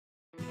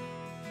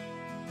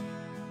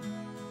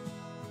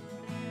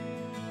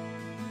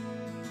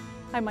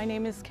Hi, my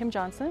name is Kim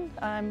Johnson.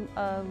 I'm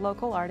a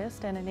local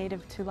artist and a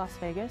native to Las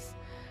Vegas.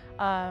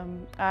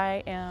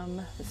 I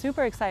am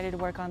super excited to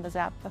work on the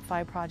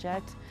ZAP'd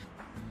project.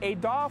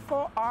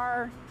 Adolfo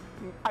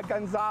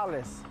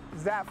Gonzalez,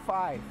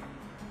 ZAP'd.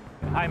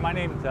 Hi, my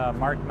name is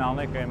Mark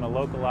Melnick. I'm a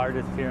local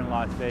artist here in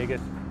Las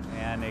Vegas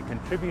and a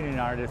contributing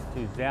artist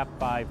to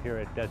ZAP'd here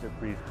at Desert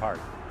Breeze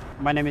Park.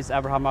 My name is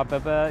Abraham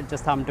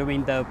Abebe. I'm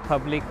doing the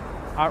public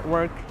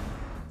artwork.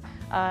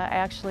 I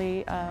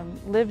actually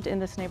lived in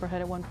this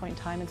neighborhood at one point in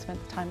time and spent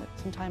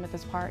some time at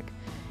this park.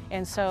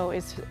 And so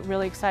it's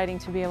really exciting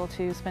to be able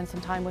to spend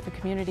some time with the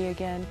community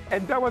again.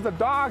 And there was a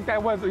dog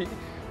that was,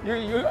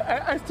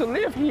 used to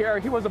live here.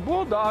 He was a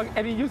bulldog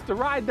and he used to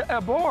ride a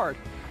board.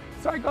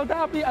 So I go,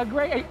 that would be a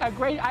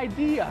great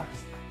idea.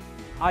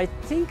 I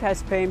think I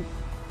spent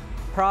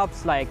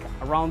props like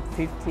around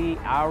 50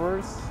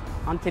 hours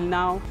until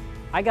now.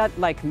 I got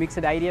like mixed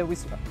idea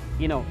with,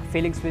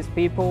 feelings with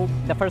people.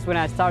 The first when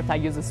I started, I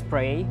used a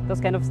spray, those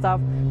kind of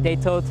stuff. They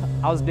thought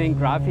I was doing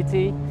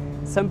graffiti.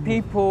 Some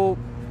people,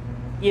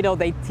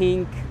 they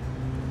think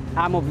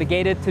I'm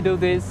obligated to do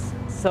this.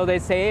 So they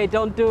say, hey,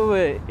 don't do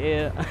it.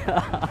 Yeah.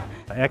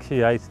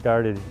 Actually, I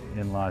started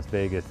in Las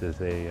Vegas as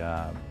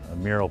a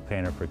mural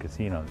painter for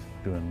casinos,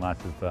 doing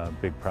lots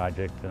of big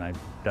projects, and I've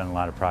done a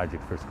lot of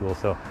projects for school.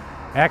 So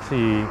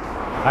actually,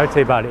 I would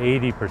say about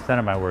 80%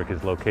 of my work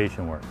is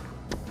location work.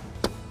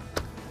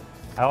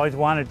 I always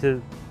wanted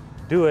to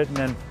do it, and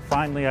then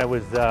finally I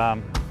was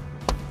on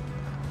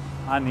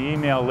the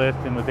email list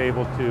and was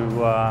able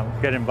to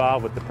get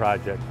involved with the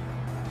project.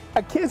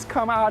 Kids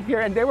come out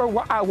here and they were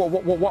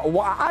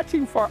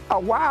watching for a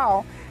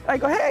while. I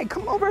go, hey,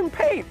 come over and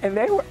paint. And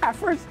they were at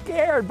first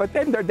scared, but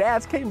then their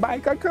dads came by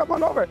and said, come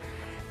on over.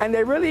 And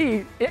they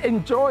really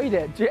enjoyed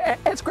it.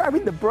 It's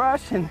grabbing the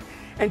brush and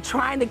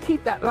trying to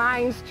keep that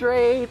line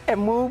straight and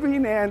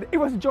moving, and it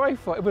was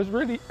joyful. It was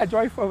really a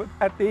joyful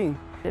thing.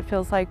 It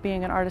feels like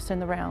being an artist in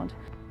the round,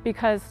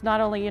 because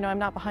not only, I'm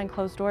not behind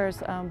closed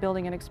doors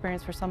building an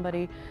experience for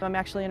somebody, I'm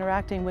actually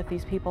interacting with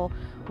these people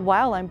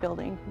while I'm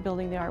building the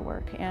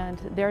artwork, and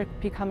they're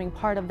becoming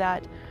part of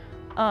that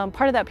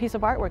piece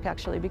of artwork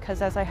actually,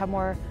 because as I have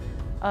more,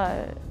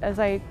 as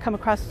I come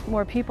across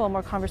more people,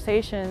 more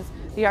conversations,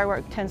 the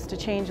artwork tends to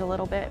change a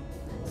little bit.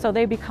 So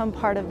they become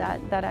part of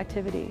that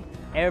activity.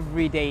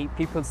 Every day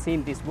people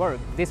seeing this work,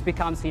 this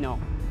becomes,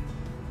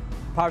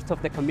 part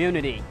of the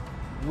community,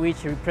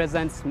 which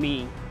represents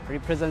me,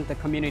 represents the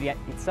community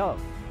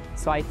itself.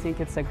 So I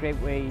think it's a great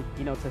way,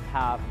 to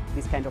have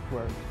this kind of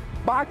work.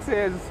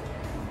 Boxes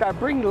that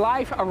bring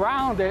life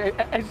around it.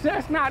 It's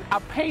just not a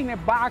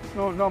painted box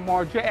no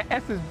more.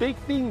 It's this big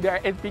thing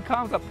there. It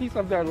becomes a piece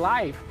of their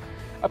life,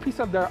 a piece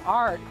of their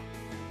art.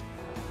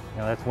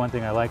 That's one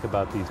thing I like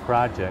about these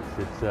projects.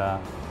 It's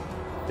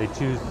they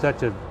choose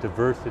such a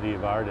diversity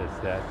of artists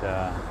that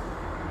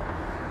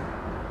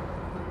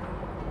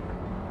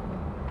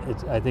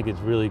I think it's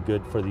really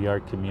good for the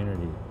art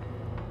community.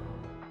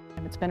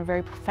 It's been a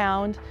very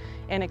profound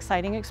and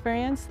exciting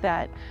experience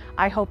that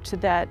I hope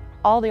that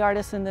all the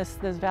artists in this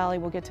valley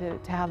will get to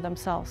have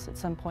themselves at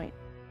some point.